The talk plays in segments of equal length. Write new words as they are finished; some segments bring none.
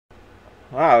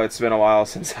Wow, it's been a while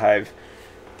since I've,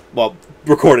 well,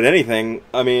 recorded anything.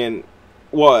 I mean,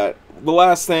 what? The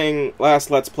last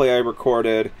Let's Play I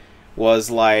recorded was,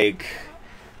 like,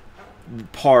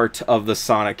 part of the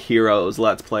Sonic Heroes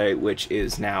Let's Play, which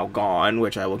is now gone,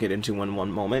 which I will get into in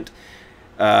one moment.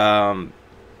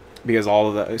 Because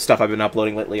all of the stuff I've been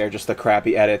uploading lately are just the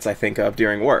crappy edits I think of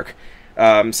during work.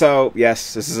 So,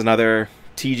 yes, this is another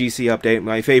TGC update,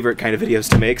 my favorite kind of videos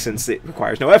to make since it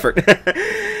requires no effort.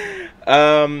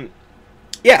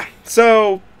 Yeah,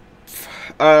 so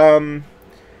I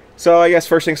guess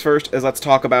first things first is let's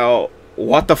talk about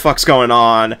what the fuck's going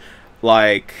on.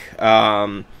 Like,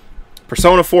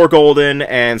 Persona 4 Golden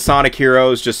and Sonic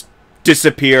Heroes just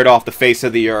disappeared off the face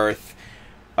of the earth.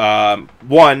 I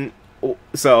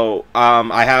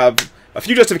have a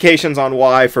few justifications on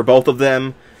why for both of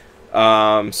them.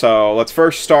 So let's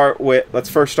first start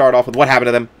off with what happened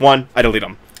to them. One, I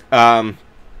deleted them.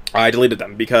 I deleted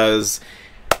them because,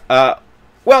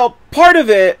 well, part of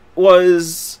it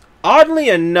was, oddly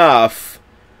enough,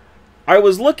 I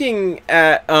was looking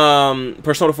at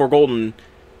Persona 4 Golden,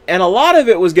 and a lot of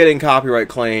it was getting copyright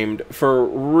claimed for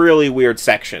really weird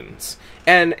sections.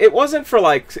 And it wasn't for,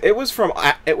 like, it was from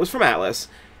Atlas.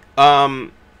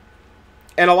 And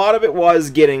a lot of it was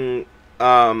getting,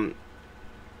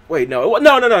 wait, no,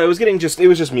 it was getting it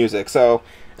was just music, so,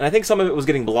 and I think some of it was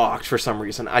getting blocked for some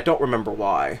reason. I don't remember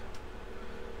why.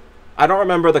 I don't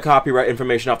remember the copyright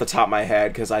information off the top of my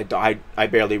head, because I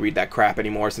barely read that crap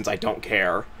anymore since I don't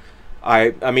care.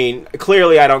 I mean,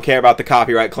 clearly I don't care about the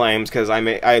copyright claims, because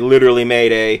I literally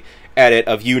made a edit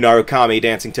of Yu Narukami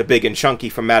dancing to Big and Chunky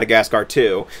from Madagascar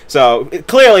 2. So,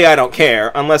 clearly I don't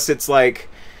care, unless it's like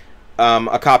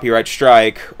a copyright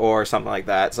strike or something like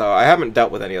that. So I haven't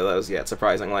dealt with any of those yet,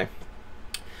 surprisingly.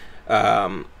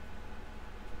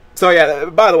 So yeah,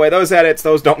 by the way, those edits,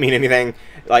 those don't mean anything.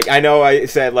 Like, I know I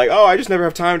said, like, oh, I just never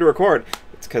have time to record.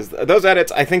 It's because those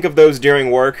edits, I think of those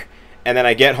during work, and then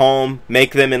I get home,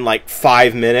 make them in like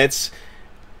 5 minutes,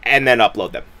 and then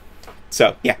upload them.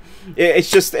 So yeah, it's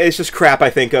just crap I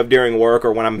think of during work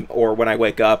or when I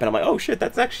wake up and I'm like, oh shit,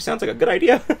 that actually sounds like a good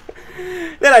idea.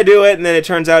 Then I do it, and then it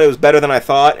turns out it was better than I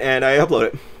thought, and I upload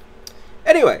it.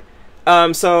 Anyway,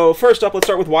 so first up, let's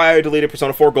start with why I deleted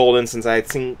Persona 4 Golden, since I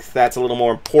think that's a little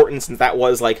more important, since that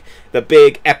was like the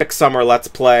big epic summer Let's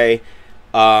Play.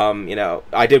 You know,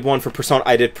 I did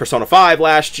Persona 5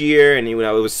 last year, and, you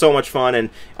know, it was so much fun,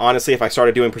 and honestly, if I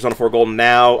started doing Persona 4 Golden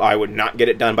now, I would not get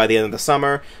it done by the end of the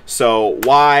summer. So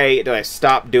why did I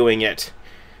stop doing it?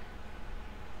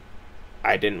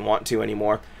 I didn't want to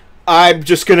anymore. I'm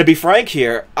just gonna be frank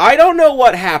here. I don't know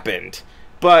what happened,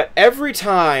 but every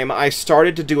time I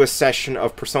started to do a session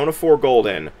of Persona 4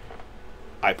 Golden,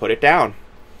 I put it down.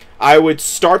 I would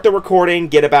start the recording,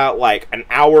 get about, like, an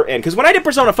hour in. Because when I did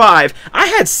Persona 5, I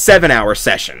had 7-hour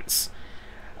sessions.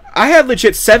 I had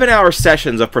legit 7-hour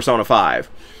sessions of Persona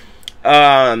 5.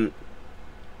 But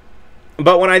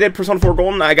when I did Persona 4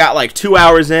 Golden, I got, like, 2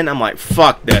 hours in. I'm like,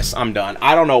 fuck this. I'm done.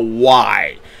 I don't know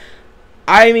why.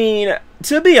 I mean,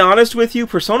 to be honest with you,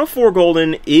 Persona 4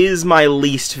 Golden is my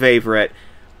least favorite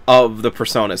of the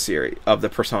Persona series, of the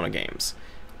Persona games.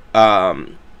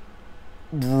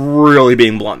 Really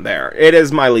being blunt there. It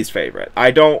is my least favorite.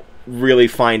 I don't really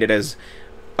find it as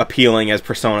appealing as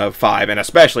Persona 5, and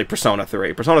especially Persona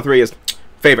 3. Persona 3 is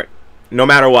favorite, no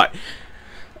matter what.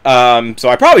 So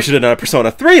I probably should have done a Persona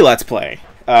 3 Let's Play.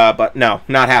 But no,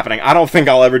 not happening. I don't think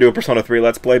I'll ever do a Persona 3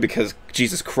 Let's Play because,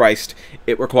 Jesus Christ,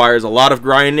 it requires a lot of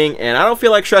grinding, and I don't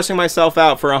feel like stressing myself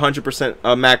out for 100%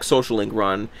 a max social link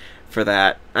run for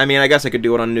that. I mean, I guess I could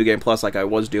do it on New Game Plus like I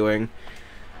was doing.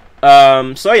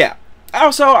 So yeah.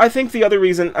 Also, I think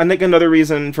another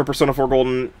reason for Persona 4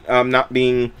 Golden not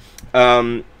being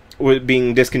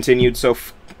discontinued so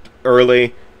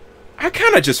early, I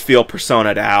kind of just feel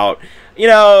Persona'd out. You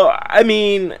know, I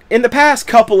mean, in the past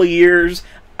couple of years,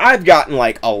 I've gotten,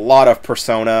 like, a lot of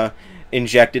Persona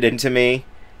injected into me.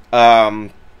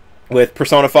 With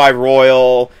Persona 5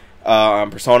 Royal,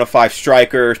 Persona 5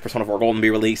 Strikers, Persona 4 Golden be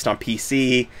released on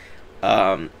PC.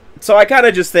 So I kind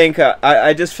of just think,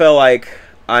 I just feel like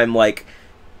I'm, like,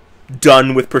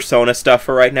 done with Persona stuff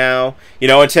for right now. You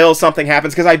know, until something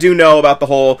happens, because I do know about the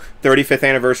whole 35th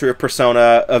anniversary of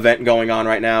Persona event going on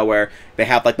right now, where they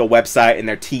have, like, the website, and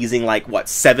they're teasing, like, what,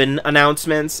 7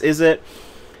 announcements, is it?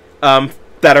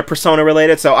 That are Persona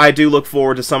related, so I do look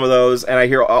forward to some of those, and I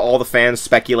hear all the fans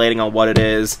speculating on what it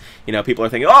is. You know, people are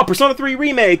thinking, oh, Persona 3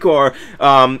 Remake, or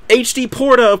HD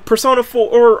port of Persona 4,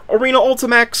 or Arena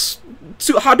Ultimax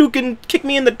Hadouken Kick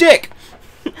Me in the Dick,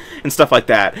 and stuff like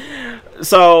that.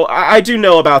 So I do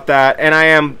know about that, and I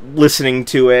am listening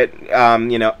to it,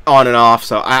 you know, on and off,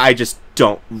 so I just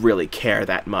don't really care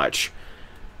that much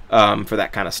for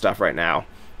that kind of stuff right now.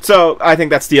 So I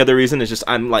think that's the other reason, is just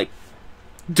I'm like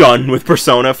done with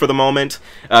Persona for the moment,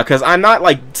 because I'm not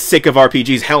like sick of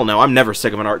RPGs. Hell no, I'm never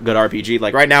sick of a good RPG.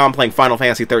 Like right now I'm playing Final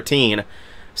Fantasy 13,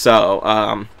 so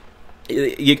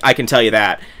I can tell you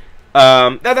that.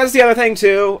 That's the other thing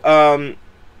too.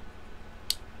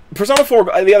 Persona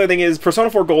 4, the other thing is Persona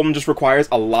 4 Golden just requires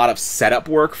a lot of setup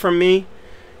work from me.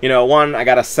 You know, one, I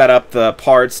gotta set up the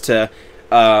parts to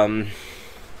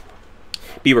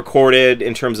be recorded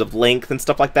in terms of length and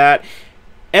stuff like that.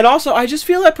 And also, I just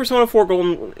feel like Persona 4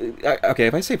 Golden... Okay,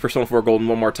 if I say Persona 4 Golden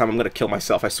one more time, I'm gonna kill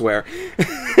myself, I swear.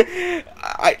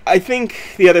 I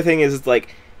think the other thing is,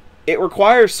 like, it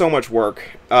requires so much work,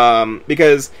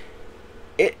 because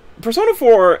Persona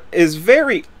 4 is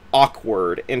very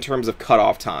awkward in terms of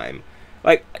cutoff time.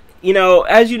 Like, you know,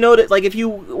 as you noted, like, if you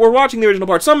were watching the original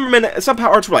part, some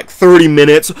parts were like 30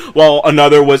 minutes, while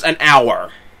another was an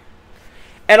hour.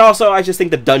 And also, I just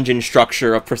think the dungeon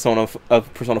structure of Persona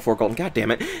 4 Golden, god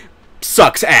damn it,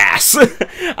 sucks ass.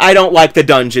 I don't like the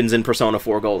dungeons in Persona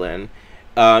 4 Golden.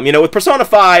 You know, with Persona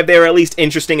 5, they were at least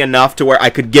interesting enough to where I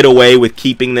could get away with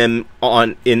keeping them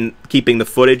keeping the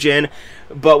footage in.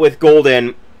 But with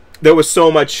Golden, there was so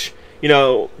much, you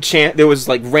know, there was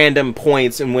like random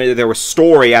points and where there was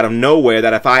story out of nowhere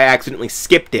that if I accidentally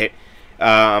skipped it,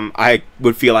 I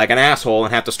would feel like an asshole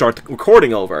and have to start the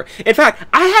recording over. In fact,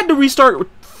 I had to restart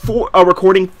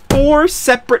recording 4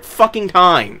 separate fucking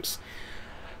times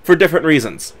for different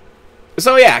reasons.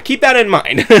 So yeah, keep that in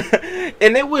mind.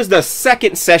 And it was the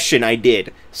second session I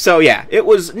did. So yeah, it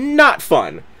was not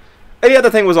fun. And the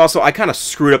other thing was also, I kind of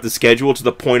screwed up the schedule to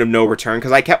the point of no return,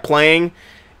 because I kept playing,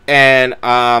 and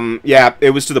yeah,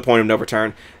 it was to the point of no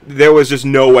return. There was just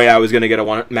no way I was going to get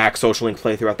a max social link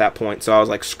playthrough at that point, so I was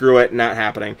like, screw it, not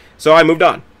happening. So I moved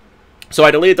on. So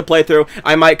I deleted the playthrough.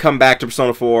 I might come back to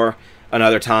Persona 4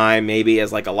 another time, maybe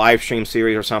as like a live stream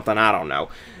series or something, I don't know.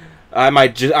 I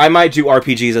might do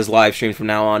RPGs as live streams from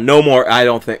now on. No more,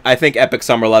 I think Epic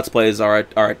Summer Let's Plays are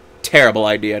a terrible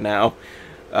idea now,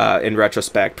 in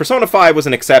retrospect. Persona 5 was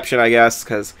an exception, I guess,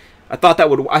 because I thought it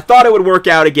would work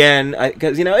out again,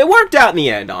 because, you know, it worked out in the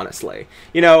end, honestly.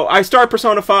 You know, I start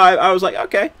Persona 5, I was like,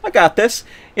 okay, I got this.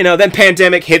 You know, then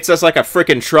pandemic hits us like a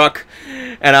freaking truck,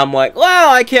 and I'm like,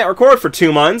 well, I can't record for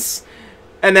 2 months.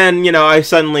 And then, you know, I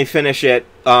suddenly finish it,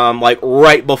 like,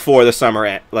 right before the summer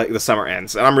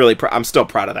ends. And I'm still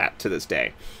proud of that to this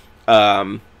day.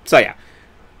 So yeah.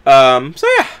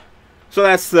 So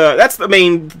that's the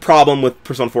main problem with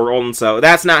Persona 4 Golden, so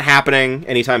that's not happening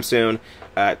anytime soon.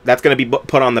 That's going to be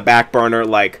put on the back burner,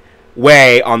 like,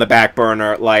 way on the back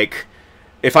burner. Like,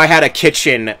 if I had a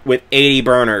kitchen with 80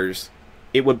 burners,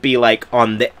 it would be, like,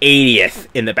 on the 80th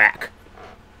in the back.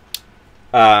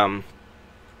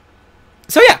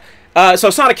 So yeah, so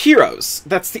Sonic Heroes,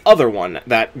 that's the other one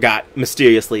that got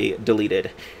mysteriously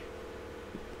deleted.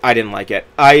 I didn't like it.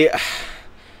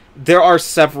 There are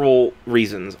several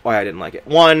reasons why I didn't like it.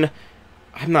 One,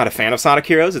 I'm not a fan of Sonic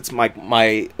Heroes. It's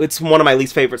it's one of my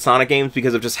least favorite Sonic games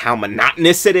because of just how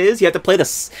monotonous it is. You have to play the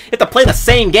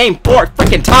same game 4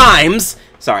 freaking times.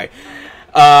 Sorry.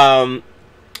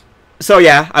 So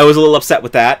yeah, I was a little upset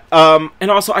with that.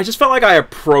 And also, I just felt like I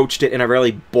approached it in a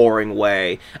really boring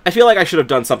way. I feel like I should have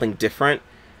done something different.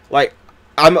 Like,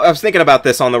 I was thinking about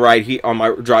this on on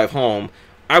my drive home.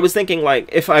 I was thinking, like,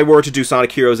 if I were to do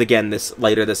Sonic Heroes again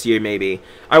later this year, maybe,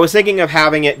 I was thinking of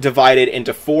having it divided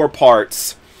into 4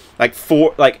 parts.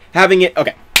 Having it,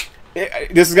 okay,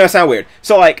 this is gonna sound weird.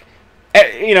 So, like,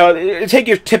 you know, take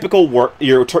your typical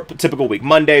typical week.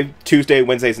 Monday, Tuesday,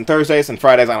 Wednesdays, and Thursdays, and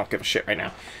Fridays, I don't give a shit right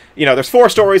now. You know, there's 4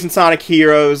 stories in Sonic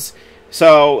Heroes.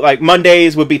 So, like,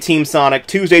 Mondays would be Team Sonic,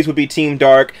 Tuesdays would be Team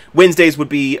Dark, Wednesdays would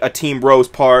be a Team Rose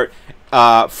part,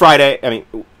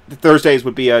 Thursdays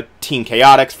would be a Team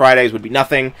Chaotix, Fridays would be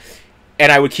nothing,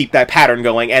 and I would keep that pattern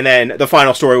going, and then the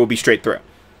final story would be straight through.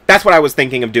 That's what I was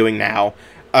thinking of doing now.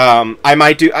 I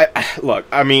might do... look,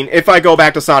 I mean, if I go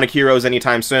back to Sonic Heroes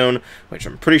anytime soon, which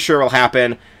I'm pretty sure will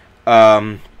happen,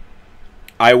 I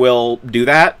will do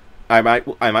that. I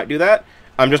might do that.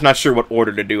 I'm just not sure what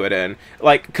order to do it in.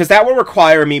 Like, because that will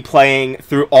require me playing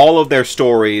through all of their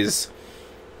stories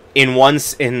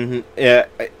through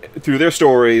their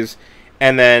stories,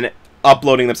 and then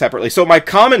uploading them separately. So my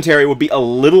commentary would be a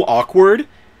little awkward.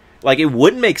 Like, it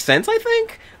wouldn't make sense, I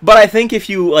think. But I think if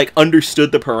you, like,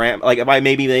 understood the like, if I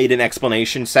maybe made an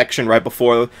explanation section right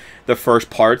before the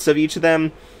first parts of each of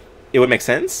them, it would make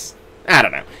sense? I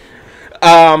don't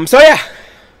know. So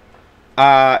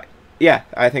yeah. Yeah,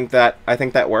 I think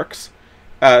that works.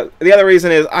 The other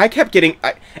reason is I kept getting...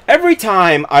 every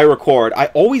time I record, I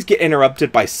always get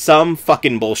interrupted by some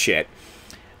fucking bullshit.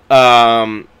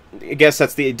 I guess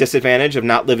that's the disadvantage of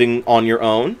not living on your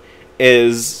own,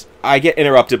 is I get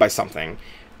interrupted by something.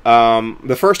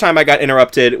 The first time I got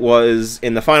interrupted was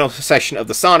in the final session of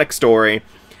the Sonic story,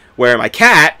 where my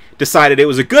cat decided it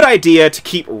was a good idea to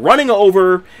keep running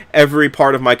over every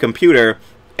part of my computer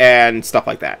and stuff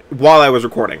like that while I was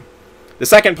recording. The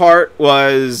second part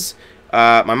was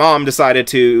my mom decided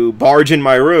to barge in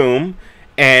my room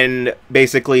and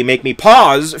basically make me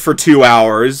pause for 2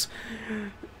 hours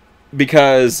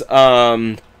because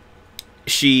I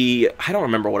don't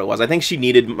remember what it was. I think she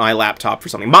needed my laptop for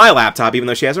something. My laptop, even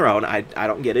though she has her own. I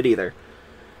don't get it either.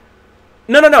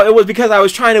 No. It was because I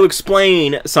was trying to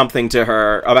explain something to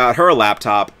her about her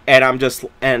laptop, and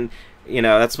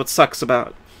that's what sucks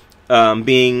about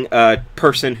being a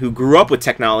person who grew up with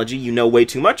technology. You know way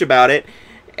too much about it,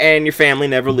 and your family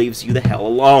never leaves you the hell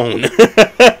alone.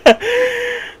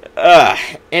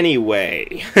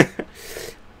 Anyway.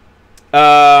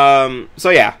 So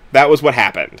yeah, that was what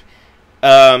happened.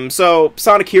 So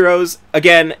Sonic Heroes,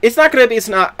 again, it's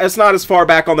not as far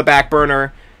back on the back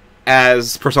burner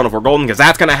as Persona 4 Golden, because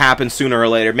that's gonna happen sooner or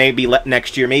later. Maybe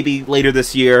next year, maybe later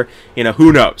this year.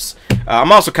 Who knows?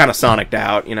 I'm also kind of Sonic'd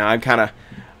out.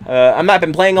 I've not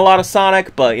been playing a lot of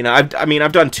Sonic, but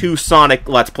I've done 2 Sonic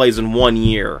Let's Plays in 1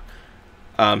 year.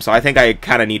 So I think I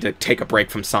kind of need to take a break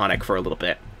from Sonic for a little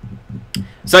bit.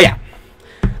 So yeah.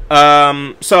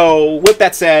 So with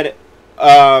that said,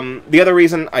 the other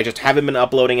reason I just haven't been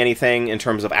uploading anything in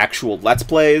terms of actual Let's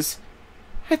Plays,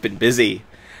 I've been busy.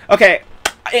 Okay,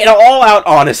 in all out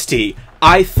honesty,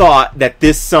 I thought that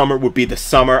this summer would be the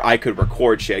summer I could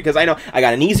record shit, because I know I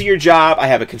got an easier job, I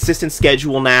have a consistent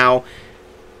schedule now.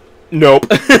 Nope.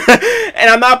 And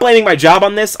I'm not blaming my job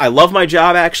on this. I love my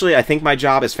job, actually. I think my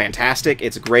job is fantastic.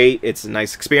 It's great. It's a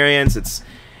nice experience. It's,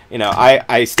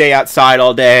 I stay outside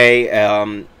all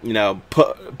day,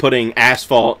 putting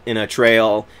asphalt in a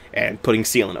trail and putting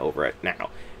sealant over it now.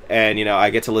 And, I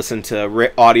get to listen to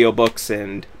audiobooks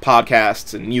and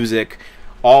podcasts and music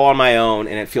all on my own,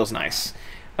 and it feels nice.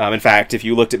 In fact, if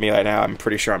you looked at me right now, I'm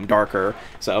pretty sure I'm darker.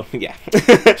 So, yeah.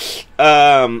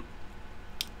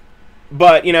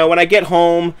 But, when I get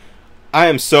home, I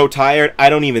am so tired, I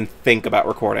don't even think about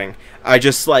recording. I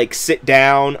just, sit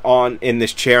down in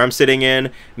this chair I'm sitting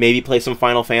in, maybe play some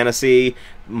Final Fantasy,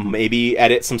 maybe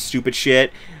edit some stupid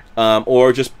shit,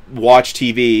 or just watch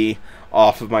TV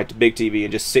off of my big TV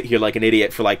and just sit here like an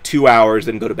idiot for 2 hours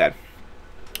and go to bed.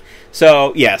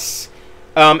 So, yes.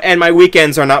 And my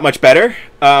weekends are not much better.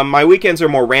 My weekends are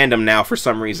more random now for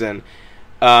some reason.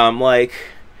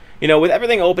 With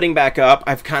everything opening back up,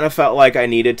 I've kind of felt like I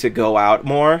needed to go out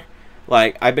more.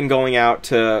 I've been going out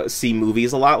to see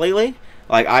movies a lot lately.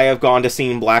 I have gone to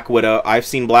see Black Widow. I've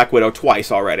seen Black Widow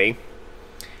twice already.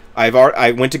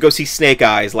 I went to go see Snake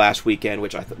Eyes last weekend,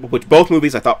 which both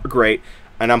movies I thought were great.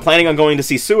 And I'm planning on going to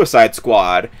see Suicide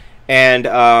Squad. And,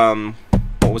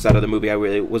 what was that other movie I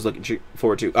really was looking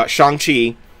forward to?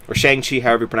 Shang-Chi, or Shang-Chi,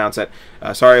 however you pronounce it.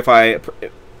 Sorry if I...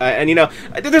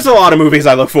 there's a lot of movies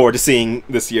I look forward to seeing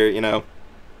this year, and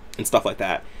stuff like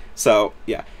that. So,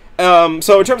 yeah.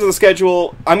 So in terms of the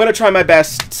schedule, I'm going to try my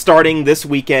best starting this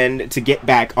weekend to get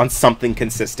back on something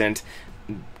consistent.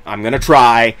 I'm going to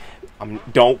try.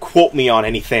 Don't quote me on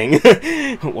anything.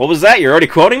 What was that? You're already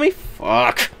quoting me?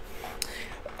 Fuck.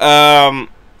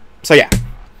 So yeah.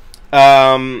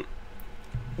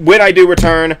 When I do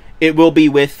return, it will be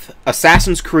with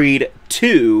Assassin's Creed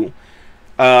 2,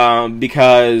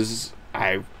 because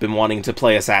I've been wanting to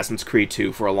play Assassin's Creed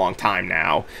 2 for a long time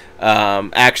now.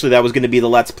 Actually, that was going to be the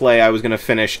Let's Play I was going to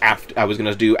finish after. I was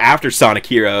going to do after Sonic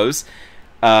Heroes.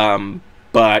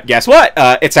 But guess what?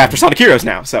 It's after Sonic Heroes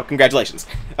now. So congratulations.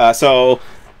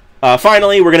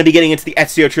 Finally, we're going to be getting into the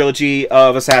Ezio trilogy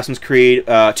of Assassin's Creed.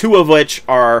 2 of which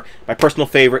are my personal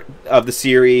favorite of the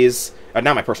series.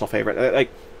 Not my personal favorite.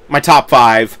 My top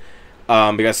 5.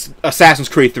 Because Assassin's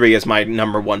Creed 3 is my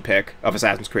 #1 pick of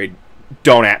Assassin's Creed.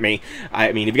 Don't at me.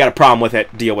 I mean, if you got a problem with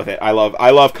it, deal with it. I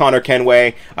love Connor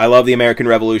Kenway. I love the American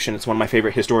Revolution. It's one of my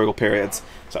favorite historical periods.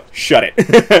 So, shut it.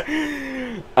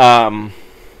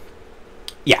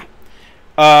 Yeah.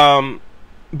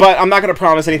 But I'm not going to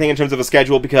promise anything in terms of a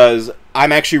schedule because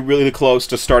I'm actually really close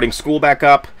to starting school back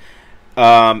up.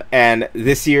 And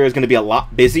this year is going to be a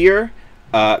lot busier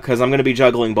because I'm going to be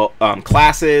juggling both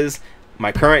classes,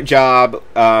 my current job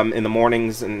in the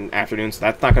mornings and afternoons, so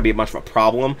that's not going to be much of a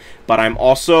problem. But I'm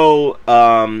also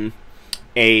the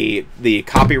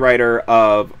copywriter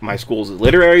of my school's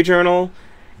literary journal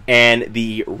and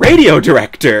the radio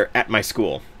director at my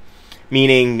school,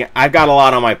 meaning I've got a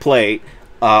lot on my plate.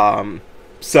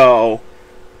 So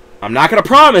I'm not going to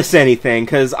promise anything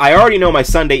because I already know my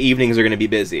Sunday evenings are going to be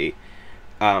busy.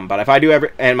 But if I do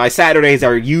and my Saturdays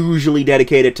are usually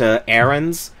dedicated to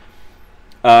errands.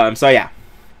 So yeah,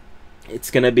 it's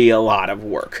gonna be a lot of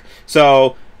work.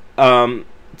 So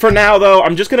for now, though,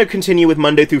 I'm just gonna continue with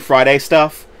Monday through Friday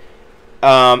stuff.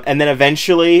 And then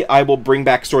eventually I will bring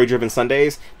back story-driven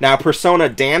Sundays. Now, Persona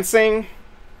Dancing,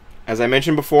 as I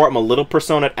mentioned before, I'm a little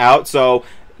Persona out, so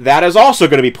that is also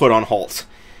going to be put on hold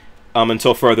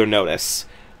until further notice.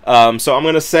 So I'm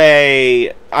going to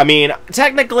say, I mean,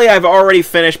 technically I've already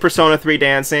finished Persona 3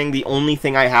 Dancing. The only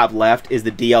thing I have left is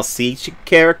the DLC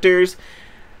characters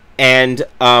and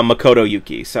Makoto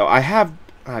Yuki. So I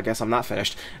guess I'm not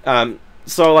finished.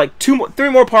 So, like, 3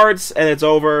 more parts, and it's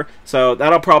over. So,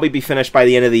 that'll probably be finished by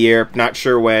the end of the year. Not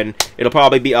sure when. It'll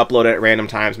probably be uploaded at random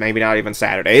times, maybe not even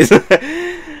Saturdays. So,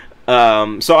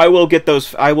 I will get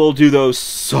those. I will do those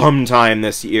sometime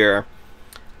this year.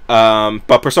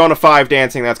 But Persona 5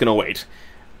 Dancing, that's going to wait.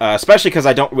 Especially because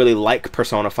I don't really like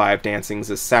Persona 5 Dancing's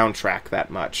soundtrack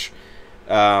that much.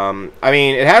 I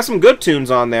mean, it has some good tunes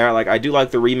on there. Like, I do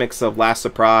like the remix of Last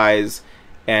Surprise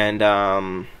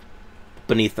and,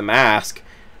 Beneath the Mask,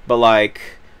 but like,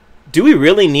 did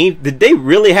they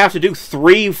really have to do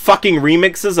 3 fucking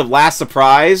remixes of Last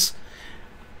Surprise?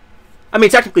 I mean,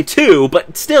 technically 2,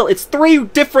 but still, it's 3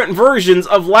 different versions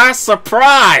of Last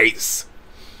Surprise!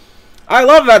 I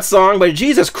love that song, but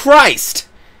Jesus Christ!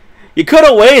 You could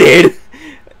have waited!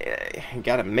 You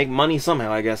gotta make money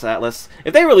somehow, I guess, Atlas.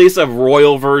 If they release a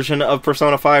royal version of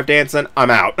Persona 5 Dancing,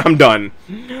 I'm out. I'm done.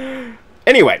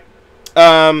 Anyway.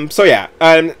 So yeah,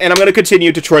 and I'm going to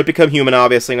continue Detroit Become Human,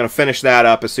 obviously. I'm going to finish that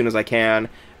up as soon as I can,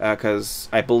 because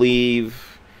I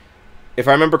believe, if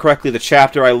I remember correctly, the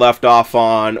chapter I left off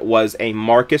on was a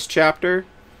Marcus chapter.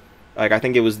 Like, I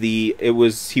think he was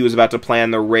about to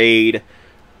plan the raid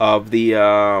of the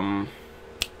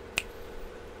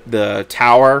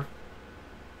tower.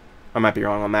 I might be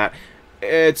wrong on that.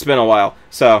 It's been a while,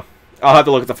 so I'll have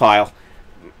to look at the file.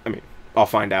 I mean, I'll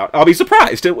find out. I'll be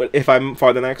surprised if I'm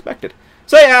farther than I expected.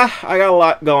 So yeah, I got a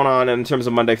lot going on in terms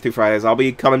of Monday through Fridays. I'll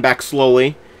be coming back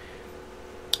slowly.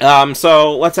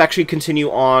 So let's actually continue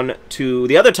on to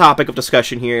the other topic of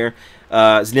discussion here.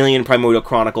 Xenilian Primordial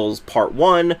Chronicles Part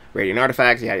 1, Radiant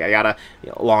Artifacts, yada yada yada. You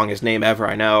know, longest name ever,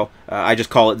 I know. I just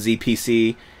call it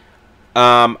ZPC.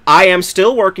 I am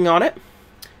still working on it.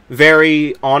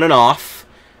 Very on and off.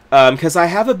 Because I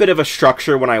have a bit of a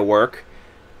structure when I work.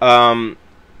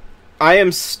 I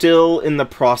am still in the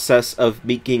process of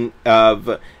databasing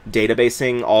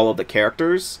all of the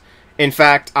characters. In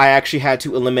fact, I actually had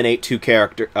to eliminate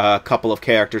a couple of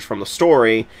characters from the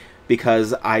story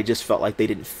because I just felt like they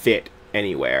didn't fit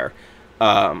anywhere.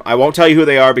 I won't tell you who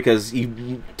they are because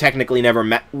you technically never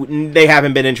met. They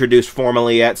haven't been introduced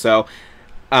formally yet, so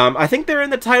I think they're in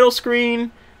the title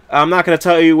screen. I'm not going to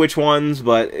tell you which ones,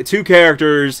 but 2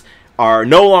 characters are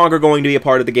no longer going to be a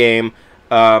part of the game.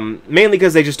 Mainly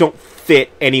because they just don't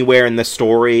fit anywhere in the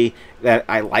story that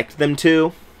I liked them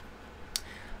to.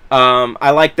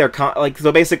 I like their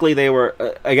so basically they were.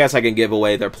 I guess I can give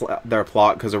away their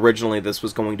plot because originally this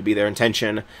was going to be their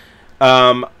intention.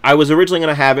 I was originally going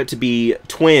to have it to be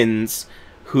twins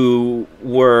who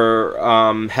were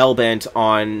hell-bent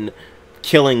on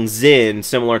killing Zin,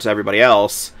 similar to everybody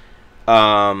else,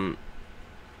 and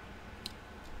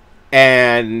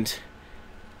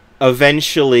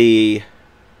eventually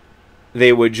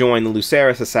they would join the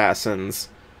Lucerys assassins,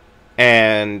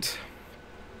 and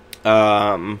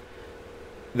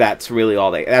that's really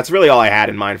all I had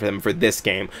in mind for them for this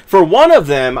game. For one of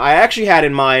them, I actually had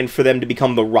in mind for them to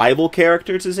become the rival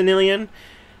character to Xenilian,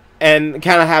 and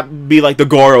kind of be like the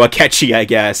Goro Akechi, I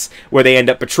guess, where they end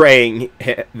up betraying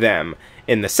them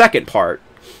in the second part,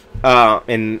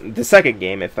 in the second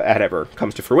game, if that ever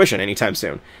comes to fruition anytime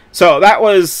soon. So that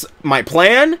was my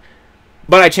plan.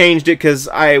 But I changed it because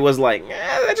I was like,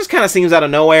 that just kind of seems out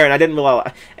of nowhere, and I didn't really...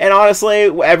 And honestly,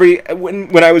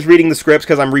 when I was reading the scripts,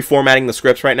 because I'm reformatting the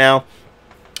scripts right now,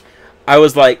 I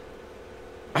was like,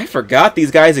 I forgot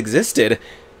these guys existed.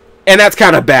 And that's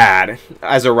kind of bad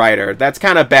as a writer. That's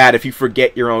kind of bad if you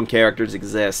forget your own characters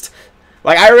exist.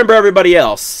 Like, I remember everybody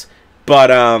else, but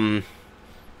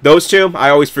those 2,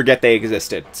 I always forget they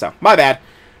existed. So, my bad.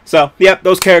 So, yep,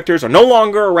 those characters are no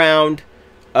longer around.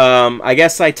 I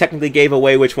guess I technically gave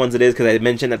away which ones it is because I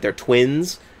mentioned that they're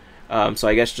twins. So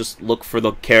I guess just look for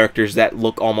the characters that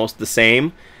look almost the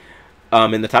same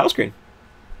in the title screen.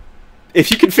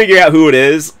 If you can figure out who it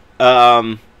is,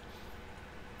 I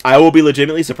will be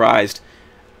legitimately surprised.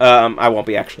 I won't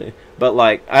be, actually. But,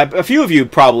 like, a few of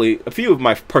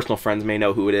my personal friends may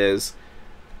know who it is.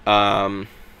 But,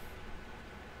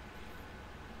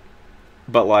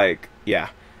 like, yeah.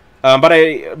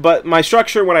 But my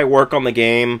structure when I work on the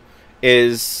game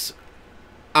is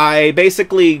I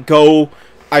basically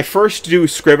I first do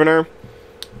Scrivener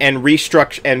and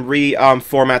restructure and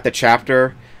reformat the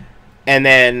chapter, and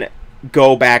then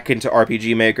go back into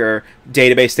RPG Maker,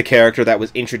 database the character that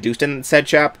was introduced in said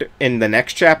chapter in the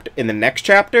next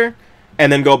chapter,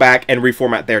 and then go back and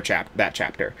reformat that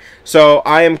chapter. So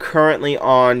I am currently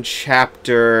on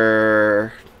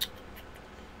chapter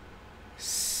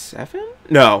 7?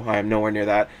 No, I am nowhere near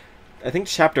that. I think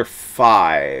chapter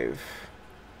 5.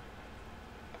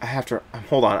 I have to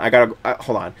hold on.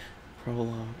 Hold on.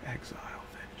 Prologue, Exile,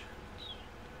 Vengeance.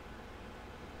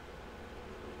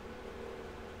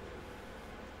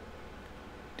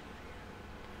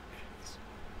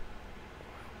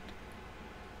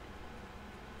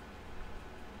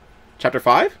 Chapter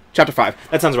 5? Chapter 5.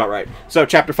 That sounds about right. So,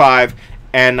 chapter 5,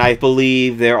 and I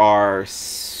believe there are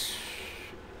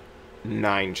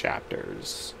 9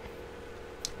 chapters,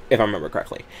 if I remember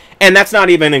correctly. And that's not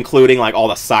even including, like, all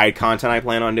the side content I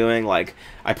plan on doing. Like,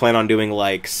 I plan on doing,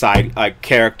 like,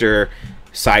 character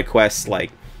side quests,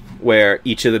 like, where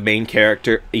each of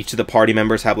the party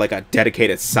members have, like, a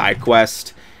dedicated side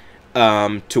quest,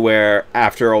 to where,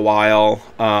 after a while,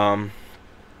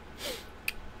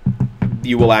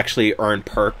 you will actually earn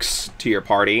perks to your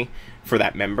party for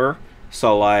that member.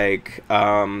 So, like,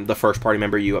 the first party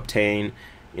member you obtain,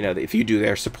 you know, if you do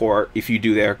their support, if you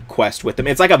do their quest with them.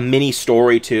 It's like a mini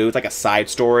story, too. It's like a side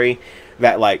story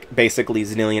that, like, basically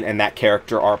Xenilian and that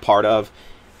character are a part of.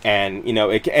 And, you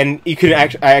know, I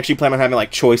actually plan on having,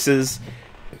 like, choices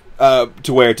to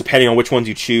where, depending on which ones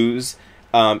you choose,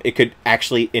 it could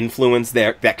actually influence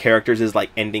that character's, like,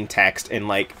 ending text and,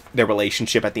 like, their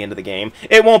relationship at the end of the game.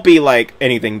 It won't be, like,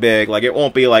 anything big. Like, it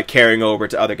won't be, like, carrying over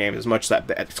to other games as much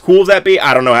as cool as that be.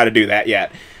 I don't know how to do that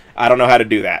yet. I don't know how to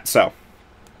do that, so.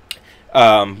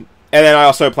 And then I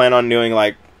also plan on doing,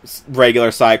 like,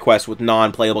 regular side quests with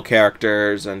non-playable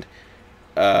characters and,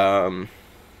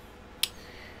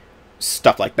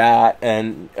 stuff like that.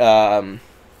 And, I'm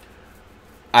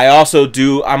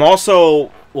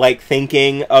also, like,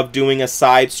 thinking of doing a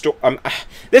side story.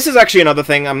 This is actually another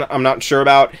thing I'm not sure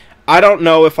about. I don't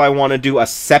know if I want to do a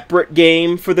separate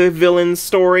game for the villain's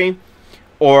story,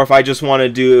 or if I just want to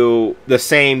do the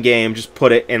same game, just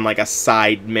put it in, like, a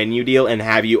side menu deal and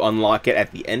have you unlock it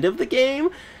at the end of the game.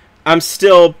 I'm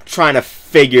still trying to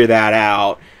figure that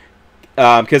out,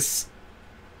 because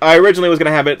I originally was going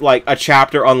to have it, like, a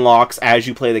chapter unlocks as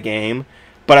you play the game,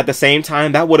 but at the same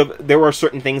time, there were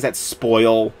certain things that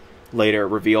spoil later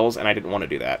reveals, and I didn't want to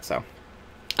do that, so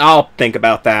I'll think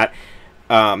about that.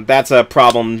 That's a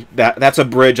problem, that's a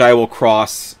bridge I will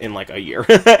cross in, like, a year,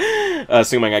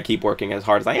 assuming I keep working as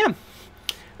hard as I am.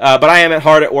 But I am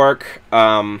hard at work.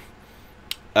 I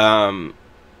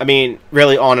mean,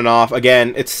 really on and off.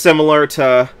 Again, it's similar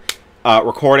to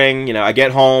recording. You know, I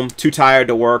get home, too tired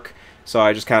to work, so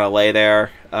I just kind of lay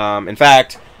there. In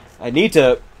fact, I need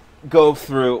to go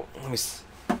through,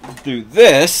 do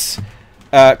this,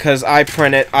 because I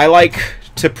like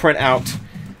to print out,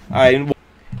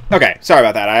 okay, sorry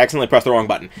about that. I accidentally pressed the wrong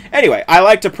button. Anyway, I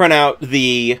like to print out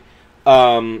the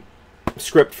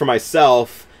script for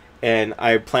myself, and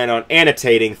I plan on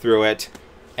annotating through it,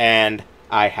 and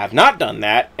I have not done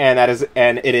that, and that is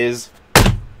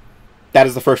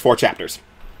the first 4 chapters,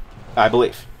 I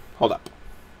believe. Hold up.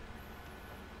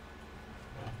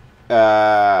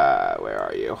 Where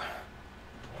are you?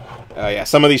 Oh yeah,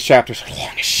 some of these chapters are long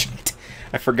as shit.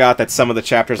 I forgot that some of the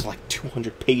chapters are like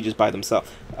 200 pages by themselves.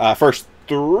 First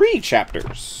 3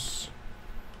 chapters.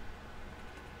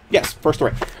 Yes, first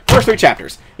 3. First 3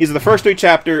 chapters. These are the first 3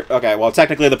 chapters. Okay, well,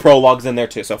 technically the prologue's in there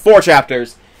too. So 4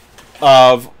 chapters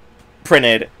of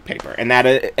printed paper, and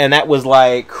that was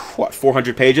like what,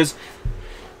 400 pages.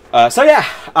 So yeah,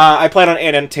 I plan on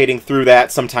annotating through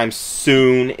that sometime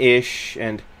soon-ish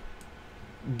and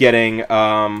getting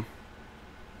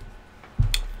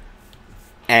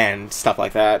and stuff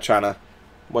like that. Trying to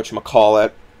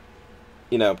whatchamacallit,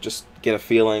 you know, just get a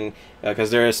feeling,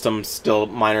 because there is some still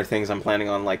minor things I'm planning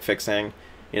on, like, fixing.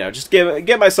 You know, just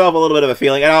give myself a little bit of a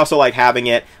feeling. And I also like having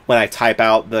it when I type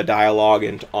out the dialogue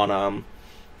on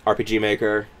RPG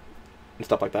Maker and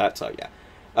stuff like that. So yeah,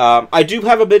 I do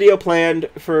have a video planned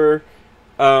for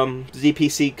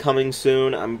ZPC coming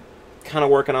soon. I'm kind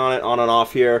of working on it on and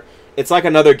off here. It's like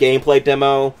another gameplay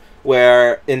demo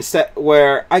where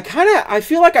I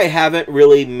feel like I haven't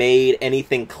really made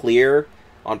anything clear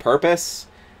on purpose.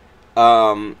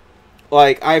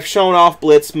 Like, I've shown off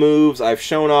blitz moves, I've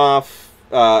shown off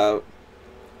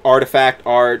artifact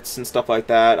arts and stuff like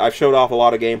that. I've showed off a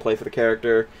lot of gameplay for the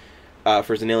character.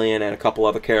 for Xenilian and a couple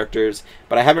other characters,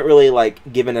 but I haven't really like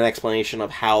given an explanation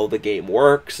of how the game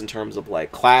works in terms of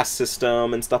like class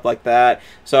system and stuff like that.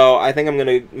 So I think I'm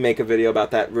gonna make a video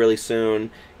about that really soon.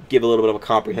 Give a little bit of a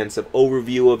comprehensive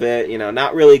overview of it. You know,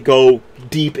 not really go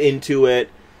deep into it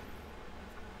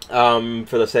for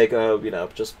the sake of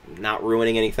just not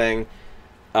ruining anything.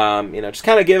 Just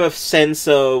kind of give a sense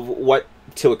of what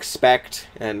to expect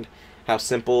and how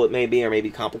simple it may be, or maybe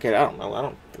complicated. I don't know. I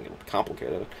don't think it'll be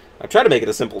complicated. I try to make it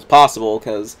as simple as possible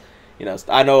because,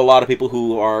 I know a lot of people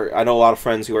I know a lot of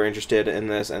friends who are interested in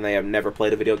this and they have never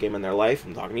played a video game in their life.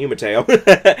 I'm talking to you, Mateo.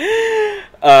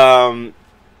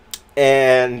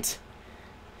 And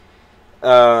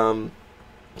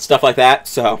stuff like that.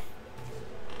 So,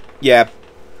 yeah.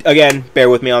 Again, bear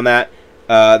with me on that.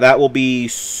 That will be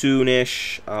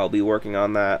soonish. I'll be working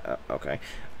on that. Okay.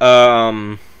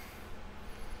 I'm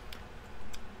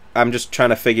just trying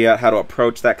to figure out how to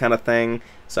approach that kind of thing.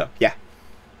 So, yeah.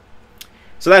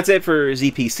 So that's it for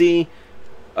ZPC.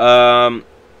 The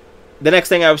next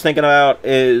thing I was thinking about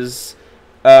is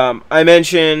I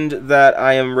mentioned that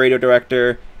I am radio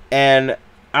director, and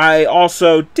I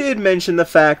also did mention the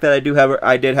fact that I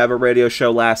did have a radio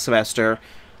show last semester,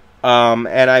 and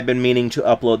I've been meaning to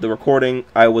upload the recording.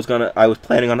 I was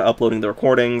planning on uploading the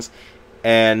recordings,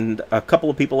 and a couple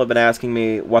of people have been asking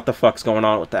me what the fuck's going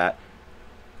on with that.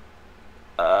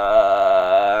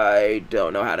 I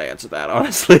don't know how to answer that,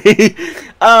 honestly.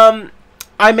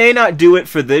 I may not do it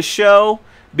for this show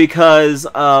because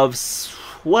of,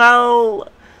 well,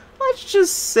 let's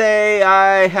just say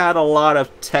I had a lot of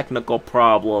technical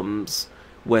problems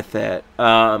with it,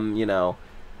 and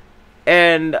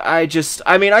I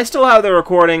still have the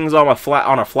recordings on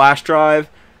a flash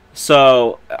drive,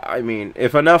 so,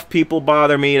 if enough people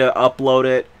bother me to upload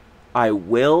it, I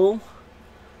will.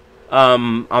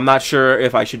 I'm not sure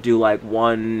if I should do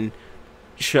one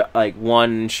show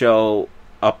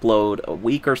upload a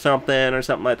week or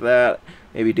something like that.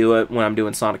 Maybe do it when I'm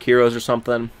doing Sonic Heroes or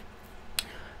something.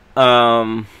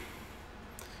 Maybe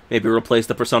replace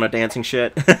the Persona dancing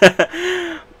shit.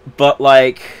 But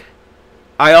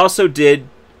I am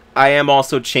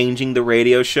also changing the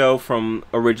radio show from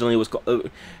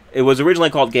it was originally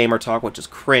called Gamer Talk, which is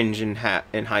cringe in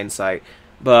hindsight.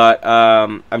 But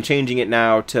I'm changing it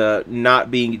now to not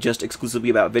being just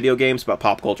exclusively about video games, but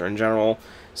pop culture in general.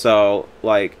 So,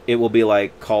 it will be,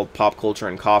 called Pop Culture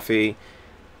and Coffee,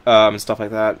 and stuff like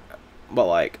that. But,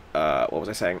 what was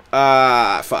I saying?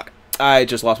 Fuck. I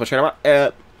just lost my train of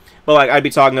thought. But, I'd be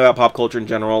talking about pop culture in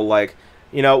general, with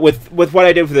what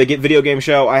I did for the video game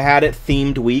show, I had it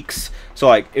themed weeks.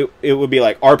 So, it would be,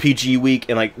 RPG week,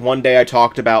 and, one day I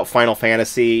talked about Final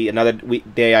Fantasy, another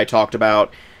day I talked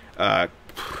about,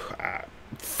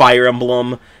 Fire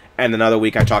Emblem, and another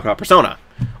week I talked about Persona,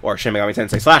 or Shin Megami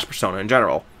Tensei / Persona in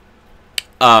general.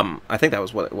 I think that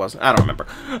was what it was. I don't remember.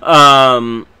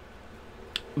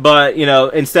 But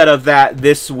instead of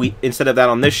that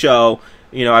on this show,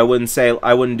 I would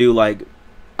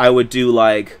do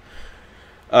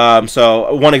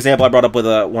so one example I brought up with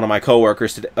one of my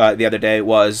coworkers the other day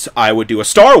was I would do a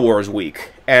Star Wars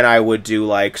week, and I would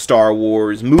do Star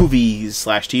Wars movies /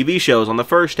 TV shows on the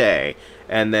first day,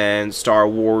 and then Star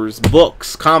Wars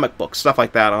books, comic books, stuff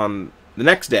like that on the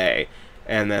next day,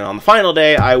 and then on the final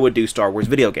day I would do Star Wars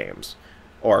video games,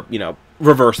 or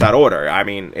reverse that order.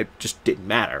 It just didn't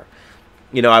matter.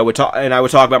 I would talk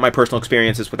about my personal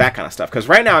experiences with that kind of stuff, because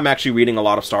right now I'm actually reading a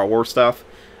lot of Star Wars stuff.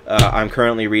 I'm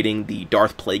currently reading the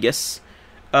Darth Plagueis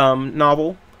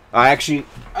novel. I've actually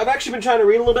been trying to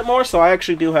read a little bit more, so I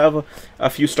actually do have a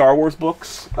few Star Wars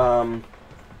books. I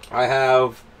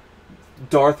have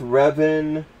Darth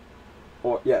Revan,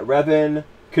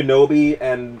 Kenobi,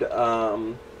 and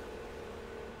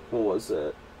what was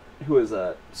it? Who is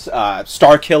that?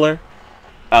 Star Killer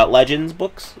Legends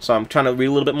books. So I'm trying to read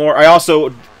a little bit more. I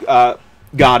also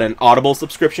got an Audible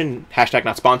subscription,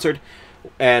 #not sponsored,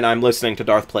 and I'm listening to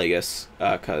Darth Plagueis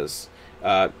because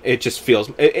it just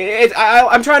feels.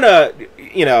 I'm trying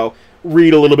to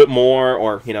read a little bit more,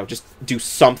 or just do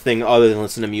something other than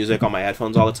listen to music on my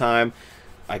headphones all the time.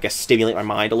 I guess stimulate my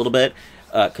mind a little bit,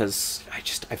 because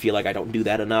I feel like I don't do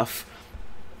that enough.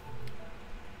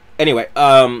 Anyway,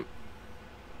 I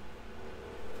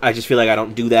just feel like I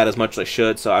don't do that as much as I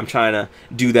should, so I'm trying to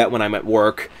do that when I'm at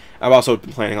work. I've also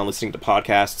been planning on listening to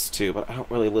podcasts too, but I don't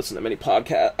really listen to many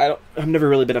podcasts. I've never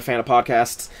really been a fan of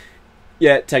podcasts.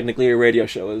 Yet technically a radio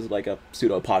show is a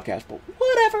pseudo podcast, but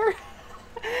whatever.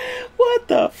 What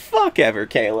the fuck ever,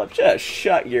 Caleb? Just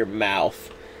shut your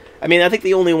mouth. I think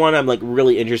the only one I'm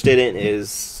really interested in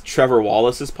is Trevor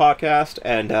Wallace's podcast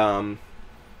and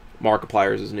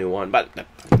Markiplier's new one, but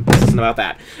this isn't about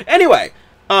that. Anyway,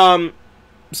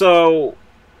 So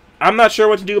I'm not sure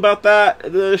what to do about that.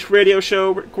 The radio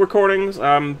show recordings.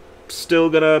 I'm still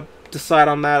gonna decide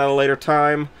on that at a later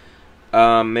time.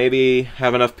 Maybe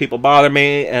have enough people bother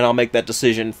me, and I'll make that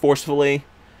decision forcefully.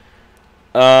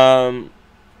 So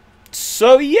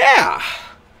yeah.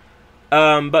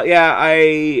 But yeah,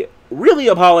 I really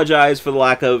apologize for the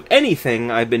lack of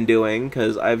anything I've been doing,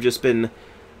 because I've just been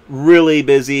really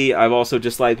busy. I've also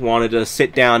just wanted to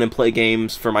sit down and play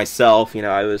games for myself. You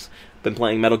know, been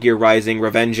playing Metal Gear Rising,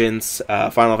 Revengeance,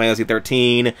 Final Fantasy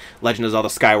 13, Legend of Zelda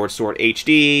Skyward Sword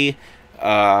HD.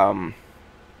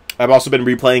 I've also been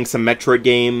replaying some Metroid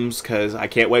games, because I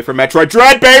can't wait for Metroid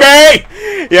Dread, baby!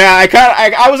 Yeah,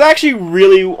 I was actually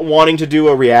really wanting to do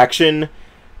a reaction,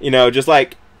 you know, just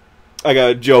like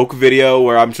a joke video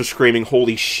where I'm just screaming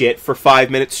holy shit for 5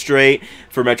 minutes straight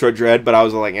for Metroid Dread, but I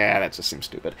was like, that just seems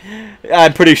stupid.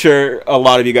 I'm pretty sure a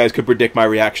lot of you guys could predict my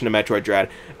reaction to Metroid Dread.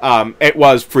 It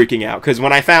was freaking out, because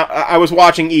when I was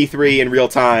watching E3 in real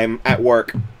time at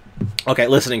work,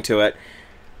 listening to it,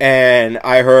 and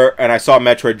I saw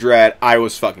Metroid Dread, I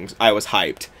was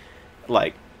hyped.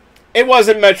 Like, it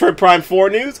wasn't Metroid Prime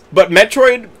 4 news, but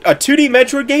Metroid, a 2D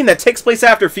Metroid game that takes place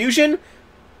after Fusion,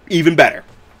 even better.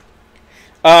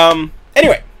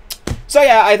 Anyway, so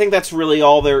yeah, I think that's really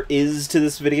all there is to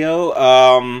this video.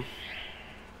 Oh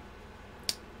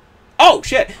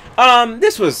shit.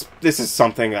 This is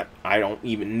something that I don't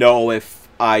even know if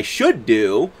I should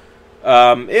do.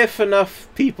 If enough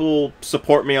people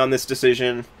support me on this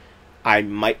decision, I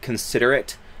might consider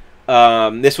it.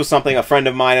 This was something a friend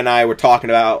of mine and I were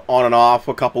talking about on and off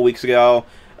a couple weeks ago,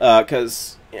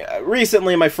 because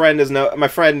recently a friend of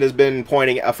mine has been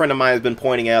pointing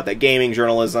out that gaming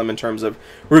journalism, in terms of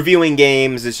reviewing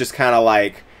games, is just kind of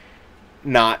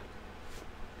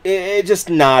just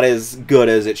not as good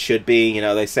as it should be. You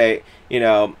know, they say, you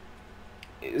know,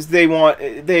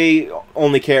 they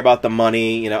only care about the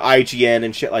money, you know, IGN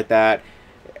and shit like that,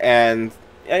 and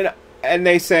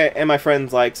they say, and my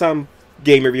friends, some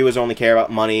game reviewers only care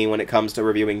about money when it comes to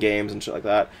reviewing games and shit like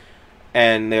that,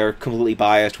 and they're completely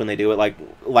biased when they do it. Like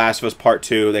Last of Us Part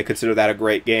 2, they consider that a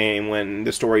great game when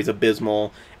the story's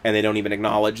abysmal, and they don't even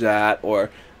acknowledge that, or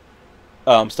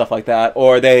stuff like that,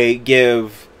 or they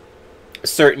give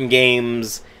certain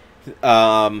games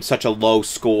such a low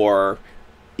score,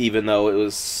 even though it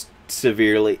was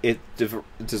it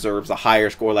deserves a higher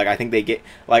score. Like, I think they get,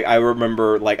 I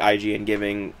remember IGN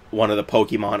giving one of the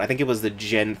Pokemon, I think it was the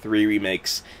Gen 3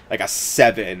 remakes, a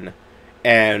 7,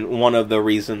 and one of the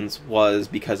reasons was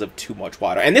because of too much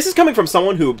water. And this is coming from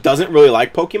someone who doesn't really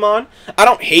like Pokemon. I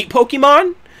don't hate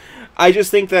Pokemon, I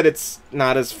just think that it's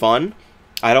not as fun.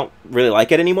 I don't really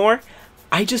like it anymore.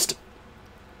 I just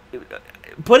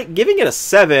giving it a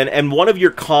 7, and one of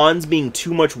your cons being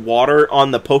too much water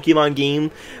on the Pokemon game,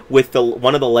 with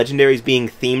one of the legendaries being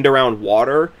themed around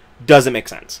water, doesn't make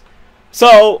sense.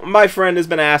 So my friend has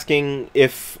been asking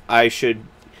if I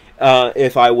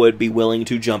would be willing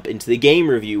to jump into the game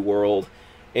review world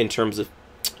in terms of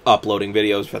uploading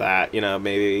videos for that. You know,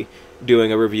 maybe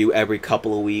doing a review every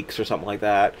couple of weeks or something like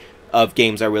that of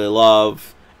games I really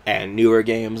love and newer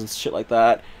games and shit like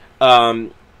that.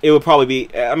 It would probably be,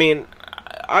 I mean,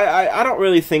 I don't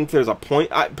really think there's a point.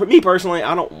 Me personally,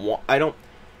 I don't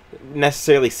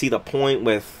necessarily see the point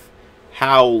with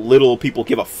how little people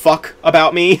give a fuck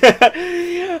about me.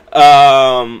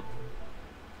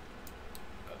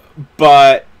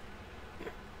 But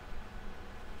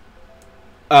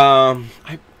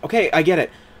I get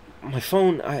it. My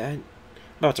phone, I'm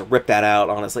about to rip that out,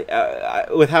 honestly.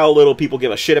 With how little people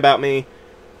give a shit about me.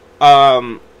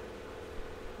 But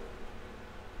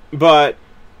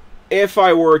if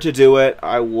I were to do it,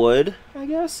 I would, I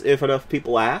guess, if enough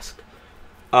people asked.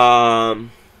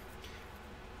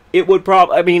 It would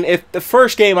probably, I mean, if the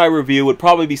first game I review would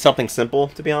probably be something simple,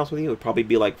 to be honest with you. It would probably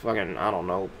be fucking, I don't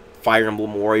know, Fire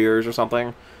Emblem Warriors or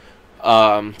something.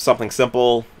 Something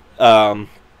simple.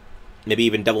 Maybe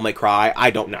even Devil May Cry.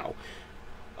 I don't know.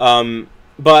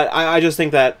 But I just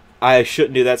think that I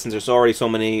shouldn't do that, since there's already so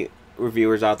many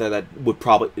reviewers out there that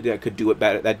could do it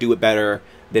better, that do it better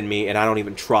than me, and I don't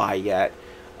even try yet.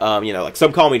 You know,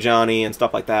 some call me Johnny and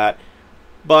stuff like that.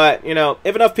 But, you know,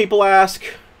 if enough people ask,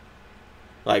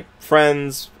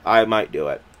 friends, I might do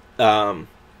it. So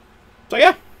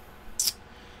yeah.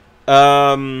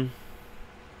 I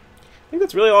think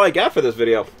that's really all I got for this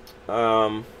video.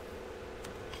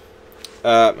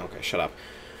 Okay, shut up.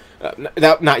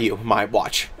 Not you, my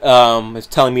watch. It's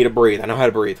telling me to breathe. I know how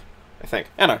to breathe, I think.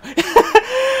 I don't know.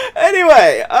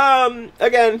 Anyway,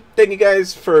 again, thank you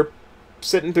guys for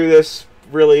sitting through this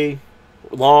really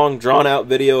long, drawn-out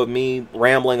video of me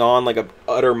rambling on like a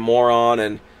utter moron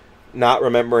and not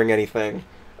remembering anything.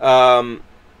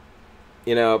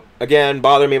 You know, again,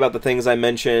 bother me about the things I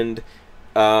mentioned.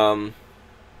 Stuff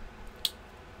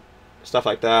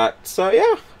like that. So,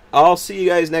 yeah. I'll see you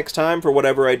guys next time for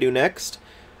whatever I do next.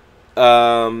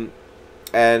 And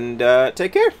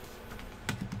take care.